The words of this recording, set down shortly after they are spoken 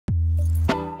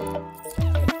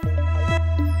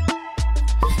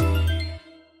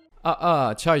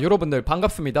자, 여러분들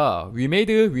반갑습니다.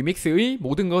 위메이드, 위믹스의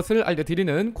모든 것을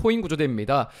알려드리는 코인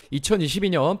구조대입니다.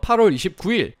 2022년 8월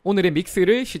 29일 오늘의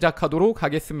믹스를 시작하도록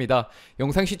하겠습니다.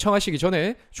 영상 시청하시기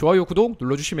전에 좋아요, 구독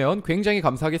눌러주시면 굉장히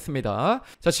감사하겠습니다.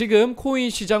 자, 지금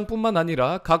코인 시장뿐만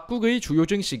아니라 각국의 주요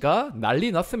증시가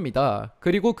난리 났습니다.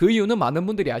 그리고 그 이유는 많은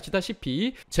분들이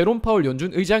아시다시피 제롬 파월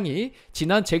연준 의장이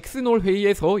지난 잭슨홀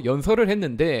회의에서 연설을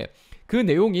했는데 그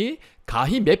내용이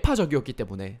가히 매파적이었기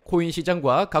때문에 코인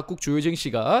시장과 각국 주요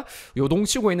증시가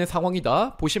요동치고 있는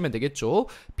상황이다 보시면 되겠죠.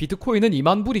 비트코인은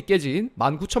 2만 불이 깨진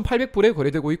 19,800불에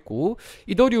거래되고 있고,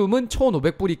 이더리움은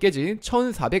 1,500불이 깨진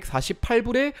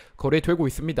 1,448불에 거래되고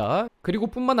있습니다. 그리고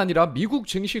뿐만 아니라 미국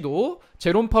증시도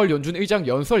제롬 파월 연준 의장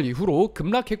연설 이후로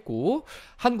급락했고,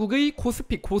 한국의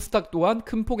코스피 코스닥 또한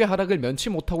큰 폭의 하락을 면치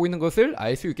못하고 있는 것을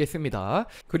알 수 있겠습니다.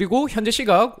 그리고 현재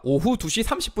시각 오후 2시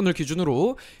 30분을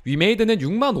기준으로 위메이드는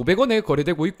 65,500원에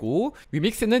거래되고 있고,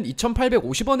 위믹스는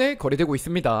 2,850원에 거래되고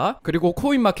있습니다. 그리고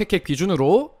코인마켓캡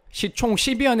기준으로 시총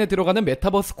 10위 안에 들어가는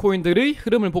메타버스 코인들의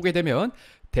흐름을 보게 되면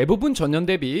대부분 전년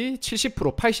대비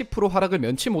 70%, 80% 하락을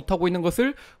면치 못하고 있는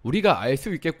것을 우리가 알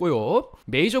수 있겠고요.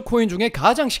 메이저 코인 중에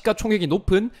가장 시가총액이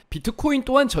높은 비트코인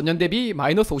또한 전년 대비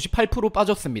마이너스 58%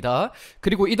 빠졌습니다.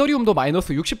 그리고 이더리움도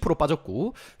마이너스 60%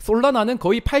 빠졌고, 솔라나는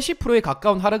거의 80%에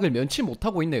가까운 하락을 면치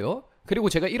못하고 있네요. 그리고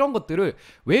제가 이런 것들을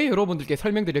왜 여러분들께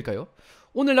설명드릴까요?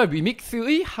 오늘날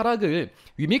위믹스의 하락을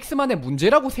위믹스만의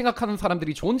문제라고 생각하는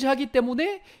사람들이 존재하기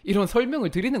때문에 이런 설명을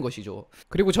드리는 것이죠.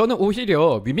 그리고 저는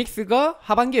오히려 위믹스가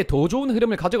하반기에 더 좋은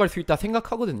흐름을 가져갈 수 있다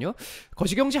생각하거든요.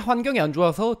 거시경제 환경이 안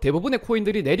좋아서 대부분의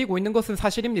코인들이 내리고 있는 것은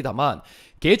사실입니다만,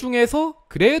 그 중에서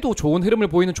그래도 좋은 흐름을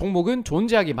보이는 종목은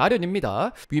존재하기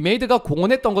마련입니다. 위메이드가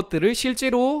공언했던 것들을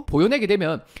실제로 보여내게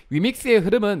되면 위믹스의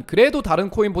흐름은 그래도 다른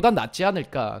코인보다 낫지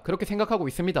않을까, 그렇게 생각하고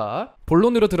있습니다.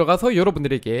 본론으로 들어가서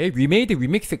여러분들에게 위메이드,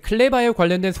 위믹스, 클레바에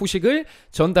관련된 소식을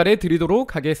전달해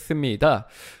드리도록 하겠습니다.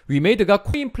 위메이드가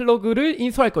코인플러그를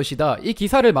인수할 것이다, 이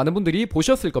기사를 많은 분들이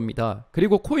보셨을 겁니다.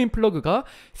 그리고 코인플러그가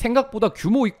생각보다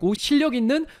규모 있고 실력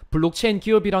있는 블록체인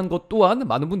기업이란 것 또한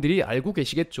많은 분들이 알고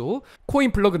계시겠죠.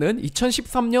 코인플러그는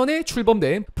 2013년에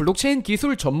출범된 블록체인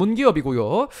기술 전문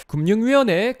기업이고요.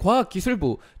 금융위원회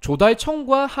과학기술부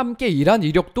조달청과 함께 일한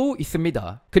이력도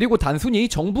있습니다. 그리고 단순히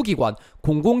정부기관,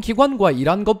 공공기관과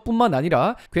일한 것뿐만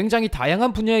아니라 굉장히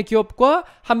다양한 분야의 기업과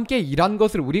함께 일한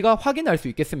것을 우리가 확인할 수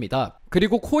있겠습니다.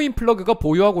 그리고 코인플러그가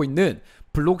보유하고 있는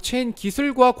블록체인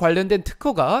기술과 관련된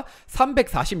특허가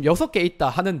 346개 있다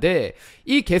하는데,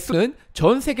 이 개수는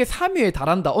전 세계 3위에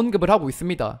달한다 언급을 하고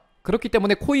있습니다. 그렇기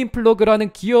때문에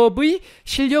코인플러그라는 기업의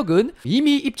실력은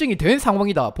이미 입증이 된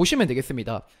상황이다 보시면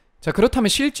되겠습니다. 자, 그렇다면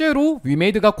실제로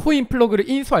위메이드가 코인플러그를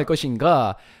인수할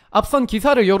것인가? 앞선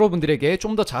기사를 여러분들에게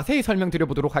좀 더 자세히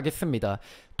설명드려보도록 하겠습니다.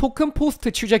 토큰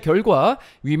포스트 취재 결과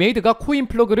위메이드가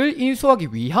코인플러그를 인수하기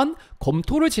위한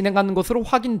검토를 진행하는 것으로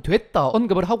확인됐다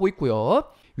언급을 하고 있고요.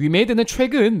 위메이드는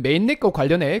최근 메인넷과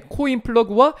관련해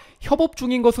코인플러그와 협업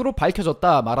중인 것으로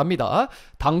밝혀졌다 말합니다.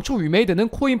 당초 위메이드는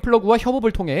코인플러그와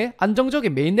협업을 통해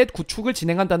안정적인 메인넷 구축을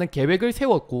진행한다는 계획을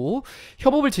세웠고,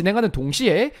 협업을 진행하는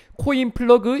동시에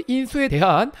코인플러그 인수에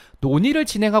대한 논의를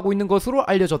진행하고 있는 것으로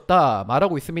알려졌다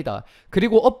말하고 있습니다.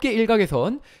 그리고 업계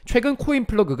일각에선 최근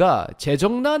코인플러그가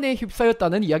재정난에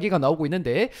휩싸였다는 이야기가 나오고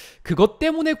있는데, 그것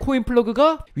때문에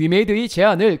코인플러그가 위메이드의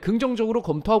제안을 긍정적으로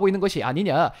검토하고 있는 것이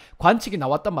아니냐 관측이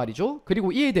나왔단 말이죠.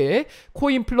 그리고 이에 대해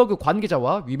코인플러그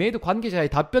관계자와 위메이드 관계자의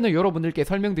답변을 여러분들께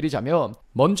설명드리자면,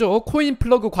 먼저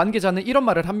코인플러그 관계자는 이런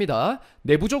말을 합니다.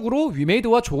 내부적으로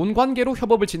위메이드와 좋은 관계로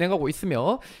협업을 진행하고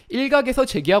있으며 일각에서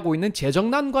제기하고 있는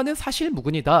재정난과는 사실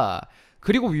무근이다.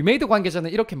 그리고 위메이드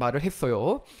관계자는 이렇게 말을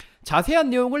했어요. 자세한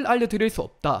내용을 알려드릴 수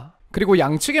없다. 그리고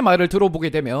양측의 말을 들어보게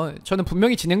되면 저는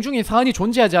분명히 진행 중인 사안이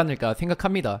존재하지 않을까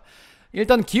생각합니다.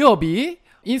 일단 기업이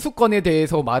인수권에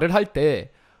대해서 말을 할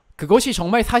때 그것이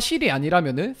정말 사실이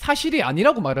아니라면은 사실이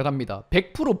아니라고 말을 합니다.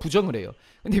 100% 부정을 해요.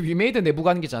 근데 위메이드 내부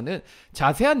관계자는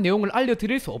자세한 내용을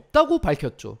알려드릴 수 없다고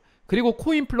밝혔죠. 그리고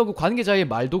코인플러그 관계자의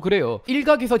말도 그래요.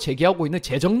 일각에서 제기하고 있는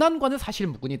재정난과는 사실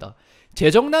무근이다.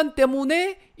 재정난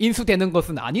때문에 인수되는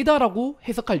것은 아니다라고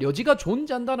해석할 여지가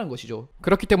존재한다는 것이죠.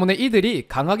 그렇기 때문에 이들이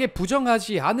강하게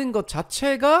부정하지 않은 것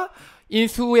자체가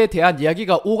인수에 대한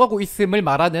이야기가 오가고 있음을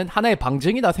말하는 하나의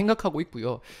방증이다 생각하고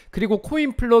있고요. 그리고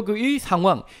코인플러그의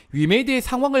상황, 위메이드의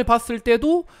상황을 봤을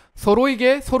때도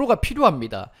서로에게 서로가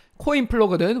필요합니다.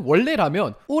 코인플러그는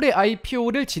원래라면 올해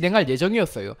IPO를 진행할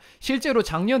예정이었어요. 실제로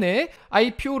작년에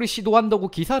IPO를 시도한다고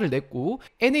기사를 냈고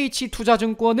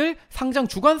NH투자증권을 상장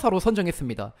주관사로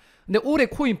선정했습니다. 근데 올해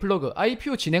코인플러그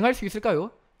IPO 진행할 수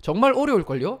있을까요? 정말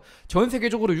어려울걸요? 전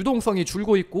세계적으로 유동성이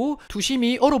줄고 있고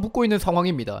투심이 얼어붙고 있는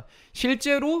상황입니다.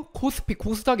 실제로 코스피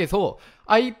코스닥에서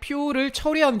IPO를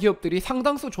철회한 기업들이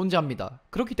상당수 존재합니다.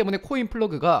 그렇기 때문에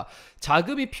코인플러그가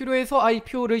자금이 필요해서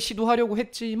IPO를 시도하려고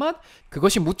했지만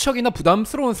그것이 무척이나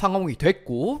부담스러운 상황이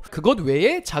됐고, 그것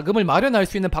외에 자금을 마련할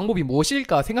수 있는 방법이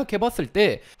무엇일까 생각해 봤을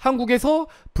때 한국에서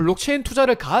블록체인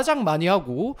투자를 가장 많이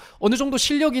하고 어느 정도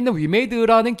실력이 있는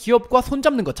위메이드라는 기업과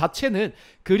손잡는 것 자체는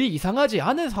그리 이상하지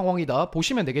않은 상황이다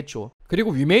보시면 되겠죠.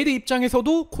 그리고 위메이드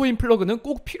입장에서도 코인플러그는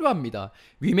꼭 필요합니다.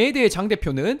 위메이드의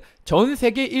장대표는 전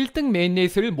세계 1등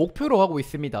메인넷을 목표로 하고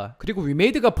있습니다. 그리고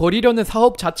위메이드가 벌이려는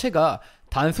사업 자체가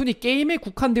단순히 게임에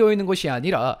국한되어 있는 것이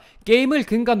아니라 게임을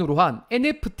근간으로 한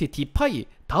NFT, 디파이,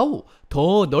 다오,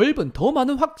 더 넓은, 더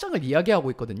많은 확장을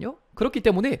이야기하고 있거든요. 그렇기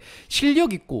때문에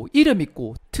실력 있고 이름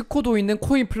있고 특허도 있는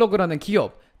코인플러그라는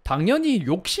기업, 당연히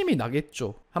욕심이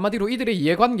나겠죠. 한마디로 이들의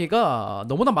이해관계가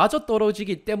너무나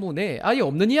맞아떨어지기 때문에 아예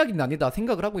없는 이야기는 아니다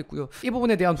생각을 하고 있고요. 이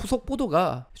부분에 대한 후속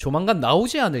보도가 조만간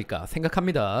나오지 않을까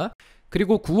생각합니다.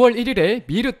 그리고 9월 1일에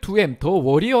미르2M 더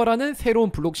워리어라는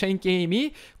새로운 블록체인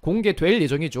게임이 공개될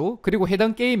예정이죠. 그리고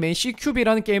해당 게임엔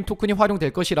CQB라는 게임 토큰이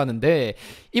활용될 것이라는데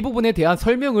이 부분에 대한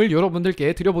설명을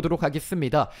여러분들께 드려보도록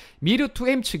하겠습니다.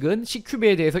 미르2M 측은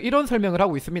CQB에 대해서 이런 설명을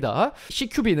하고 있습니다.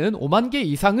 CQB는 5만 개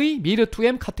이상의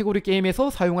미르2M 카테고리 게임에서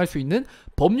사용할 수 있는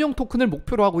범용 토큰을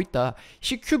목표로 하고 있다.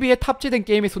 CQB에 탑재된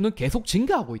게임의 수는 계속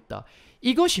증가하고 있다.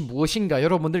 이것이 무엇인가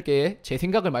여러분들께 제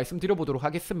생각을 말씀드려보도록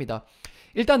하겠습니다.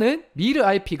 일단은 미르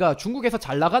IP가 중국에서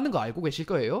잘 나가는 거 알고 계실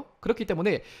거예요. 그렇기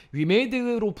때문에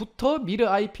위메이드로부터 미르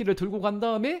IP를 들고 간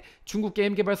다음에 중국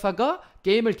게임 개발사가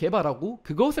게임을 개발하고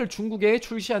그것을 중국에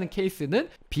출시하는 케이스는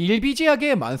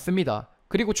비일비재하게 많습니다.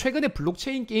 그리고 최근에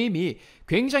블록체인 게임이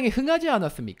굉장히 흥하지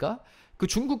않았습니까? 그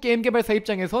중국 게임 개발사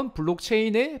입장에선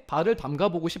블록체인에 발을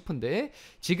담가보고 싶은데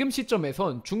지금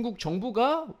시점에선 중국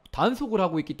정부가 단속을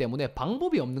하고 있기 때문에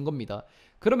방법이 없는 겁니다.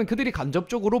 그러면 그들이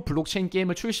간접적으로 블록체인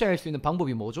게임을 출시할 수 있는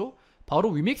방법이 뭐죠?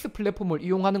 바로 위믹스 플랫폼을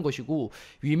이용하는 것이고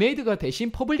위메이드가 대신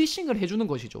퍼블리싱을 해주는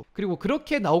것이죠. 그리고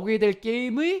그렇게 나오게 될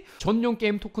게임의 전용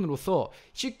게임 토큰으로서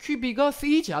CQB가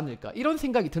쓰이지 않을까 이런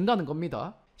생각이 든다는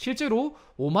겁니다. 실제로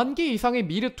 5만 개 이상의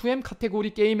미르2M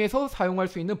카테고리 게임에서 사용할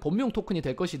수 있는 범용 토큰이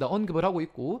될 것이다 언급을 하고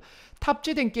있고,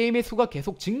 탑재된 게임의 수가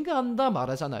계속 증가한다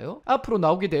말하잖아요. 앞으로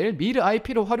나오게 될 미르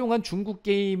IP를 활용한 중국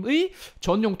게임의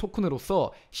전용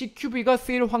토큰으로서 CQB가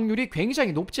쓰일 확률이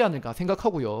굉장히 높지 않을까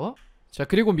생각하고요. 자,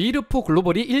 그리고 미르4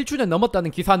 글로벌이 1주년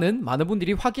넘었다는 기사는 많은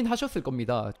분들이 확인하셨을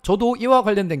겁니다. 저도 이와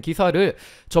관련된 기사를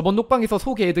저번 녹방에서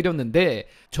소개해드렸는데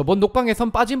저번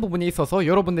녹방에선 빠진 부분이 있어서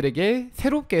여러분들에게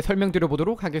새롭게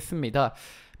설명드려보도록 하겠습니다.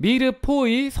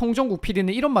 미르4의 성정국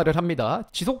PD는 이런 말을 합니다.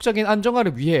 지속적인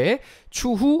안정화를 위해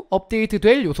추후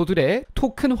업데이트될 요소들의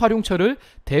토큰 활용처를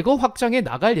대거 확장해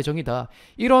나갈 예정이다.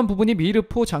 이러한 부분이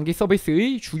미르4 장기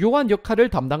서비스의 주요한 역할을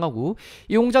담당하고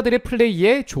이용자들의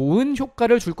플레이에 좋은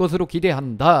효과를 줄 것으로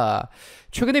기대한다.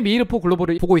 최근에 미르4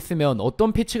 글로벌을 보고 있으면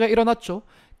어떤 패치가 일어났죠?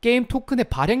 게임 토큰의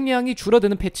발행량이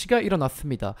줄어드는 패치가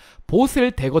일어났습니다.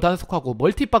 봇을 대거 단속하고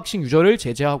멀티박싱 유저를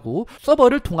제재하고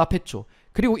서버를 통합했죠.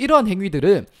 그리고 이러한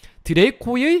행위들은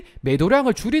드레이코의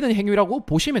매도량을 줄이는 행위라고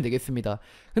보시면 되겠습니다.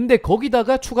 근데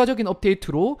거기다가 추가적인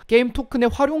업데이트로 게임 토큰의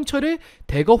활용처를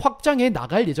대거 확장해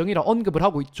나갈 예정이라 언급을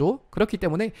하고 있죠. 그렇기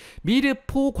때문에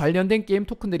미르4 관련된 게임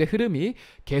토큰들의 흐름이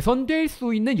개선될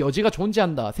수 있는 여지가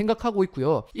존재한다 생각하고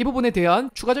있고요. 이 부분에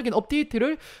대한 추가적인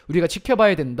업데이트를 우리가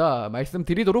지켜봐야 된다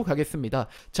말씀드리도록 하겠습니다.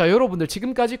 자, 여러분들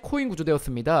지금까지 코인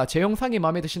구조되었습니다. 제 영상이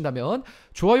마음에 드신다면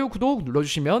좋아요, 구독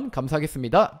눌러주시면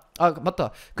감사하겠습니다. 아,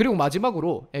 맞다. 그리고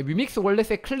마지막으로 위믹스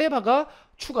월렛에 클레바가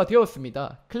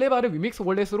추가되었습니다. 클레바를 위믹스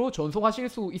월렛으로 전송하실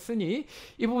수 있으니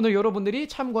이 부분을 여러분들이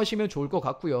참고하시면 좋을 것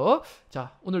같고요.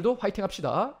 자, 오늘도 화이팅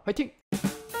합시다. 화이팅!